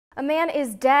A man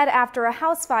is dead after a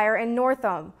house fire in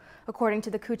Northome. According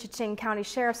to the Koochiching County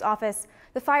Sheriff's Office,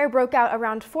 the fire broke out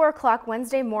around 4 o'clock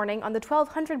Wednesday morning on the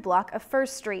 1200 block of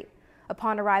First Street.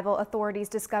 Upon arrival, authorities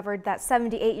discovered that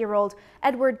 78-year-old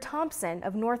Edward Thompson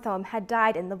of Northome had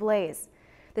died in the blaze.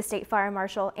 The state fire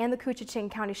marshal and the Koochiching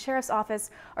County Sheriff's Office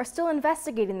are still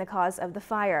investigating the cause of the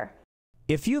fire.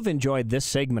 If you've enjoyed this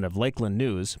segment of Lakeland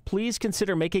News, please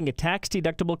consider making a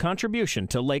tax-deductible contribution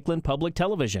to Lakeland Public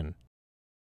Television.